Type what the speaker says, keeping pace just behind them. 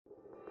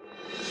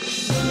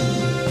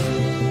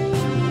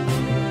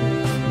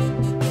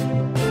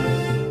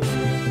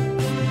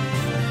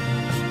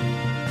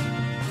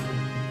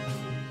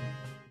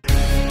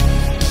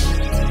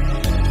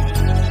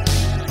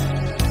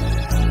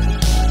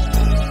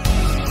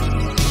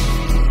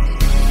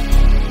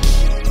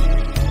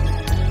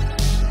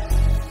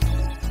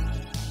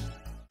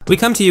We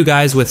come to you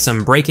guys with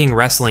some breaking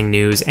wrestling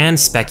news and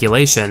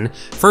speculation,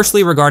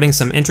 firstly regarding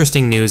some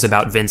interesting news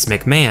about Vince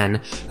McMahon,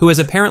 who has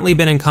apparently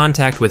been in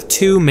contact with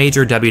two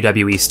major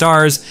WWE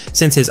stars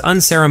since his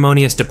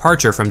unceremonious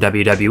departure from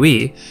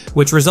WWE,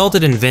 which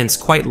resulted in Vince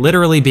quite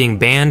literally being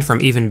banned from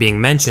even being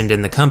mentioned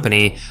in the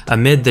company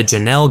amid the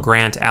Janelle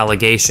Grant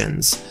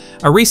allegations.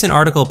 A recent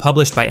article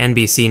published by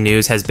NBC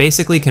News has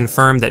basically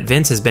confirmed that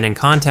Vince has been in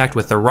contact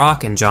with The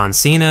Rock and John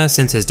Cena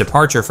since his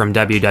departure from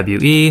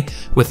WWE,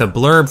 with a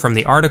blurb from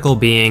the article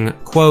being,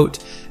 quote,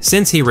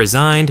 "Since he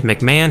resigned,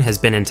 McMahon has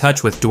been in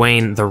touch with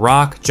Dwayne The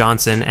Rock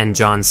Johnson and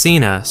John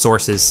Cena,"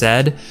 sources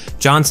said.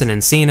 Johnson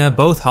and Cena,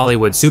 both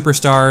Hollywood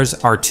superstars,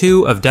 are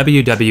two of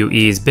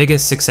WWE's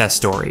biggest success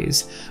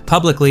stories.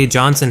 Publicly,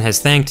 Johnson has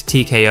thanked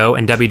TKO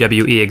and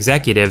WWE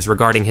executives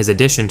regarding his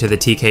addition to the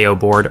TKO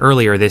board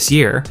earlier this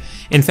year.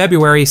 In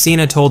February,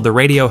 Cena told the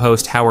radio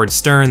host Howard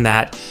Stern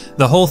that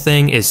the whole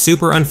thing is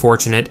super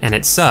unfortunate and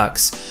it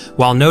sucks,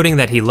 while noting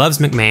that he loves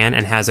McMahon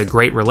and has a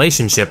great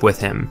relationship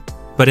with him.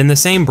 But in the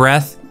same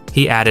breath,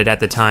 he added at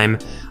the time,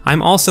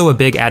 "I'm also a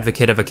big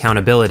advocate of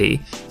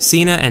accountability.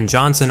 Cena and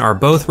Johnson are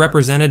both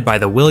represented by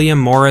the William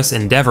Morris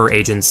Endeavor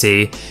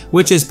Agency,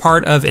 which is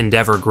part of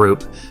Endeavor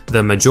Group,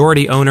 the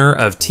majority owner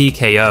of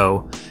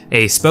TKO.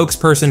 A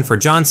spokesperson for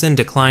Johnson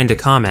declined to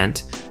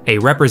comment. A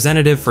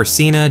representative for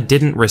Cena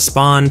didn't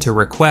respond to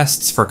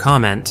requests for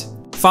comment."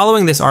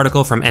 Following this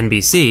article from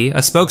NBC,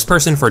 a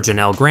spokesperson for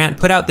Janelle Grant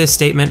put out this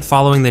statement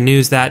following the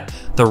news that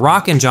The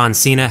Rock and John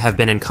Cena have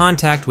been in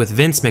contact with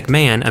Vince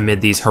McMahon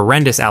amid these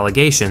horrendous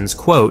allegations,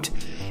 quote,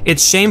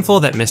 "It's shameful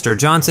that Mr.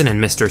 Johnson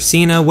and Mr.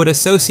 Cena would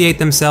associate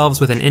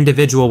themselves with an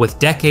individual with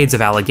decades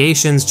of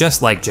allegations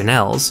just like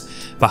Janelle's.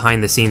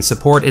 Behind-the-scenes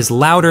support is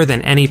louder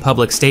than any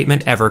public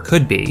statement ever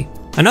could be."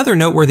 Another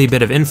noteworthy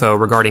bit of info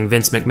regarding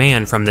Vince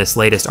McMahon from this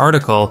latest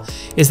article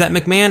is that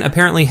McMahon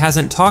apparently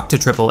hasn't talked to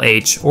Triple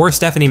H or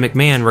Stephanie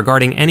McMahon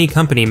regarding any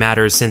company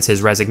matters since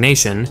his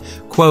resignation.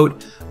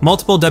 Quote,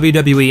 "Multiple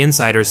WWE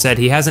insiders said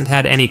he hasn't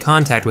had any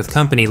contact with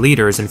company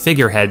leaders and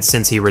figureheads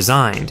since he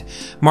resigned.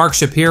 Mark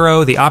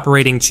Shapiro, the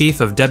operating chief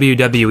of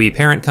WWE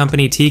parent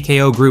company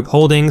TKO Group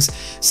Holdings,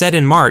 said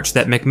in March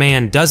that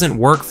McMahon doesn't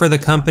work for the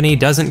company,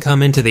 doesn't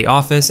come into the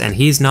office, and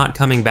he's not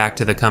coming back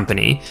to the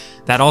company.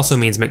 That also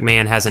means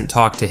McMahon hasn't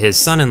talked to his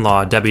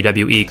son-in-law,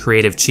 WWE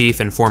creative chief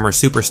and former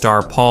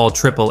superstar Paul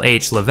Triple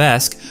H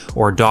Levesque,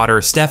 or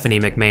daughter Stephanie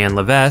McMahon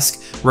Levesque,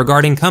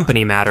 regarding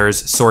company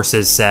matters,"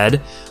 sources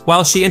said.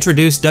 While she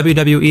introduced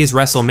WWE's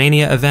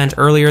WrestleMania event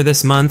earlier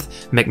this month,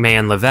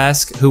 McMahon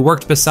Levesque, who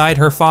worked beside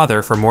her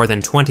father for more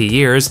than 20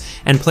 years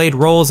and played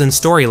roles in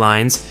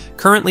storylines,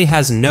 currently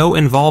has no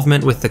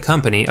involvement with the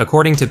company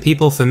according to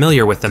people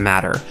familiar with the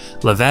matter.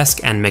 Levesque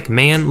and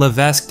McMahon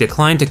Levesque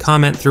declined to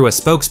comment through a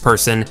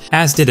spokesperson,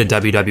 as did a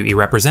WWE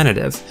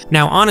representative.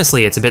 Now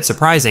honestly, it's a bit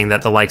surprising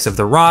that the likes of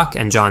The Rock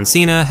and John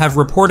Cena have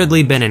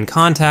reportedly been in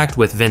contact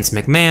with Vince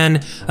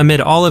McMahon amid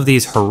all of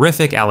these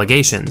horrific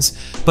allegations.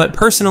 But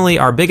personally,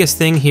 our biggest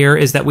thing here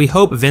is that we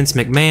hope Vince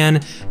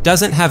McMahon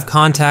doesn't have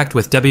contact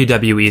with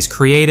WWE's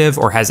creative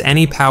or has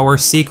any power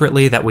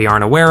secretly that we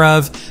aren't aware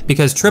of,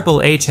 because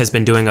Triple H has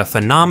been doing a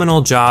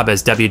phenomenal job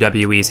as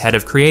WWE's head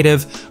of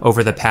creative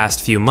over the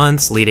past few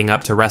months leading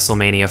up to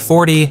WrestleMania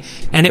 40,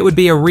 and it would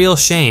be a real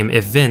shame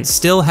if Vince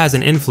still has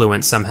an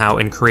influence somehow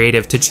in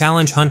creative to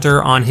challenge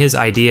Hunter on his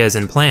ideas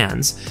and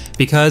plans.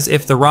 Because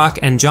if The Rock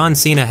and John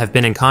Cena have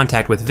been in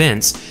contact with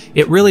Vince,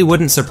 it really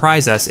wouldn't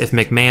surprise us if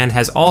McMahon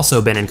has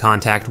also been in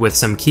contact with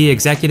some key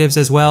executives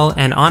as well,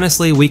 and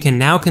honestly, we can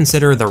now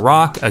consider The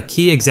Rock a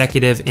key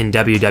executive in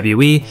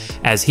WWE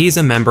as he's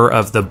a member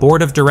of the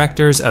board of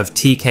directors of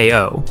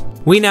TKO.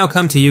 We now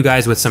come to you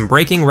guys with some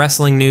breaking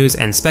wrestling news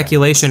and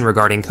speculation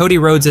regarding Cody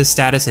Rhodes'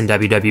 status in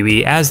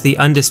WWE as the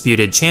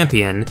Undisputed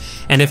Champion,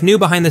 and if new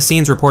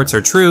behind-the-scenes reports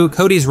are true,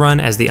 Cody's run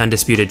as the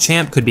Undisputed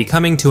Champ could be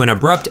coming to an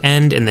abrupt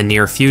end in the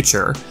near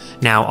future.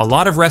 Now, a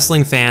lot of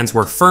wrestling fans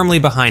were firmly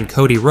behind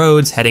Cody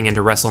Rhodes heading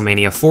into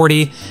WrestleMania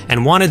 40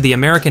 and wanted the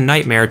American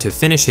Nightmare to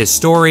finish his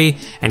story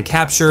and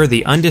capture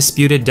the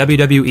undisputed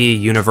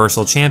WWE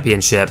Universal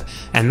Championship,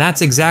 and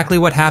that's exactly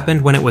what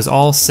happened when it was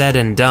all said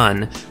and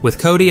done, with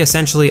Cody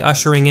essentially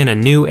ushering in a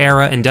new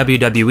era in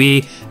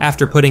WWE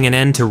after putting an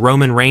end to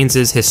Roman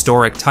Reigns'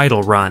 historic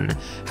title run.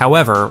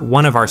 However,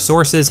 one of our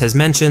sources has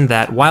mentioned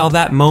that while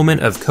that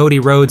moment of Cody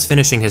Rhodes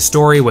finishing his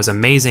story was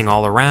amazing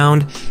all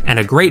around, and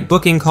a great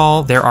booking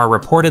call, there are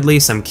reportedly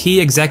some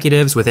key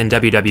executives within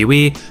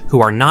WWE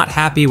who are not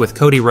happy with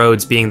Cody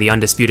Rhodes being the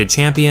undisputed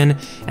champion,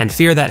 and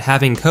fear that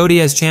having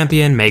Cody as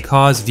champion may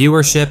cause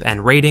viewership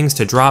and ratings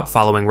to drop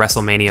following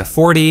WrestleMania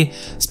 40,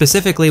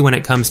 specifically when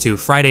it comes to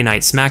Friday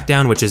Night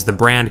SmackDown, which is the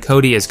brand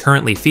Cody is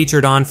currently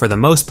featured on for the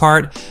most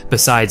part,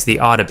 besides the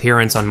odd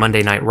appearance on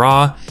Monday Night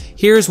Raw.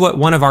 Here's what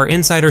one of our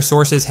insider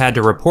sources had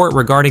to report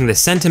regarding the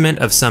sentiment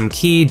of some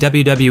key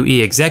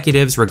WWE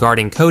executives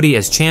regarding Cody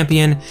as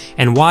champion,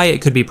 and why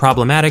it could be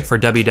problematic for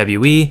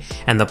WWE,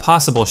 and the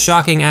possible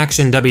shocking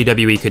action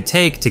WWE could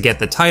take to get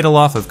the title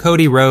off of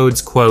Cody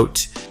Rhodes.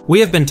 Quote, We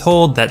have been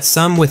told that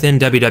some within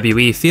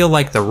WWE feel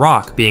like The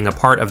Rock being a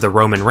part of the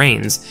Roman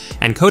Reigns,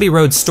 and Cody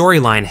Rhodes'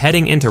 storyline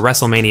heading into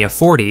WrestleMania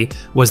 40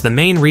 was the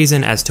main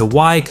reason as to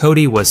why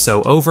Cody was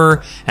so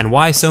over, and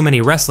why so many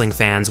wrestling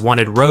fans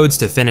wanted Rhodes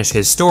to finish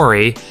his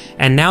story.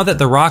 And now that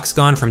The Rock's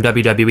gone from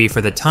WWE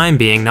for the time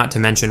being, not to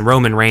mention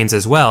Roman Reigns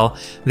as well,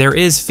 there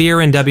is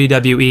fear in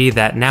WWE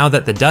that now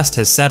that the dust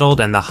has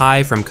settled and the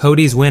high from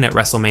Cody's win at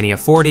WrestleMania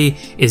 40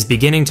 is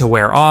beginning to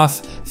wear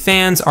off,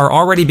 fans are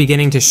already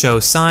beginning to show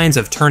signs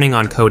of turning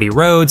on Cody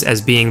Rhodes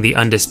as being the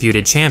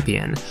undisputed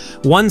champion.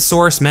 One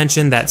source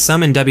mentioned that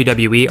some in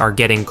WWE are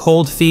getting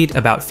cold feet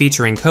about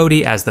featuring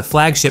Cody as the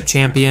flagship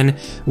champion,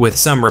 with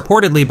some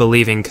reportedly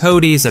believing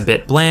Cody's a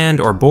bit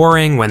bland or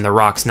boring when The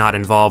Rock's not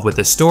involved with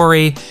the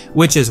story,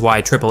 which is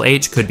why Triple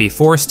H could be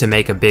forced to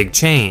make a big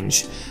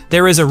change.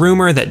 There is a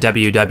rumor that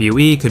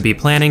WWE could be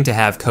planning to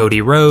have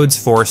Cody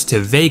Rhodes forced to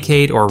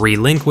vacate or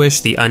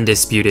relinquish the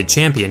Undisputed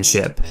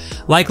Championship,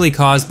 likely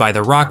caused by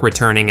The Rock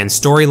returning and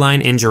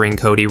storyline injuring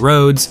Cody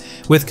Rhodes,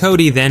 with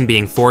Cody then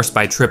being forced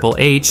by Triple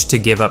H to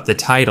give up the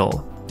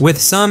title. With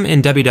some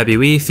in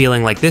WWE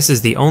feeling like this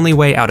is the only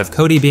way out of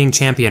Cody being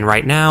champion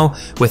right now,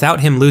 without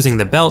him losing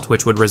the belt,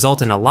 which would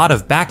result in a lot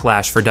of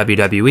backlash for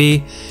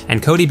WWE,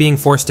 and Cody being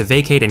forced to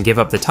vacate and give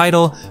up the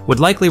title would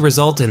likely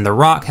result in The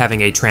Rock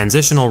having a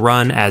transitional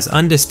run as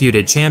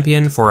undisputed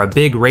champion for a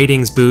big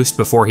ratings boost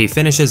before he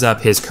finishes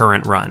up his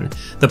current run.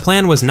 The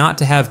plan was not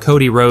to have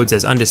Cody Rhodes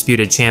as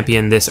undisputed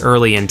champion this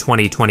early in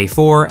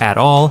 2024 at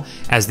all,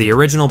 as the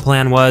original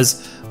plan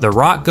was The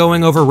Rock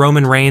going over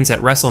Roman Reigns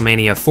at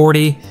WrestleMania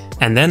 40,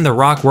 and then The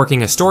Rock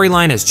working a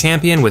storyline as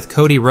champion with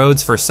Cody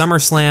Rhodes for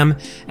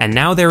SummerSlam, and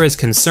now there is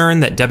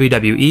concern that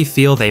WWE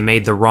feel they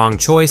made the wrong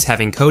choice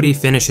having Cody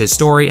finish his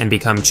story and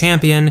become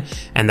champion,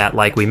 and that,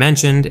 like we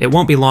mentioned, it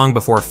won't be long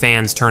before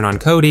fans turn on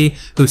Cody,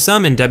 who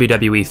some in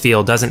WWE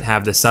feel doesn't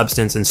have the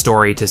substance and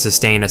story to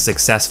sustain a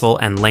successful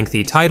and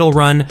lengthy title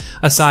run,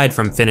 aside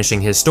from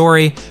finishing his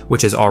story,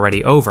 which is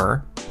already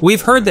over.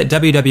 We've heard that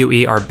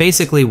WWE are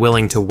basically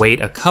willing to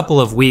wait a couple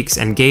of weeks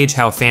and gauge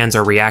how fans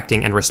are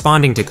reacting and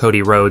responding to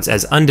Cody Rhodes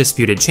as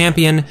undisputed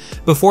champion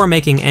before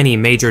making any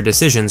major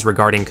decisions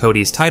regarding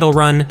Cody's title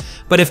run,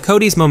 but if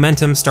Cody's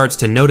momentum starts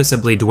to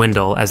noticeably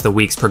dwindle as the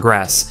weeks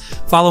progress,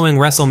 following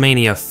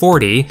WrestleMania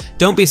 40,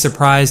 don't be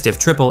surprised if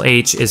Triple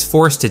H is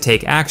forced to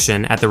take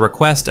action at the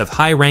request of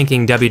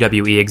high-ranking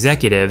WWE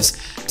executives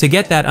to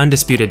get that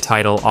undisputed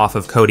title off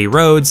of Cody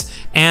Rhodes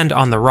and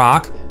on The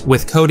Rock,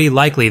 with Cody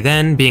likely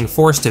then being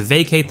forced to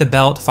vacate the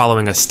belt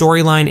following a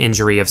storyline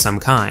injury of some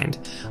kind.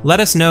 Let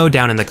us know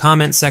down in the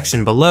comments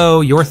section below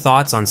your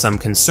thoughts on some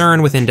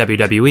concern within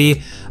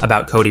WWE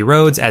about Cody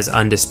Rhodes as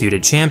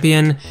undisputed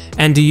champion,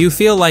 and do you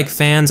feel like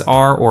fans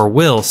are or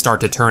will start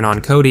to turn on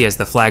Cody as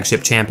the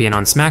flagship champion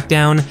on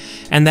SmackDown,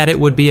 and that it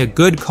would be a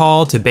good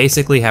call to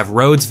basically have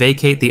Rhodes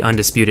vacate the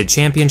undisputed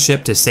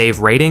championship to save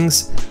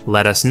ratings?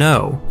 Let us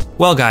know.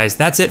 Well guys,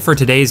 that's it for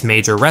today's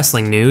major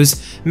wrestling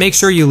news. Make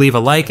sure you leave a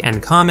like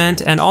and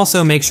comment, and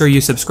also make sure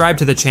you subscribe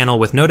to the channel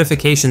with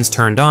notifications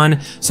turned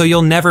on so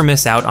you'll never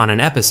miss out on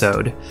an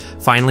episode.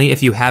 Finally,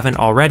 if you haven't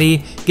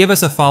already, give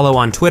us a follow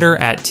on Twitter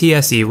at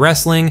TSE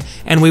Wrestling,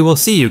 and we will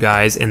see you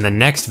guys in the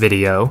next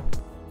video.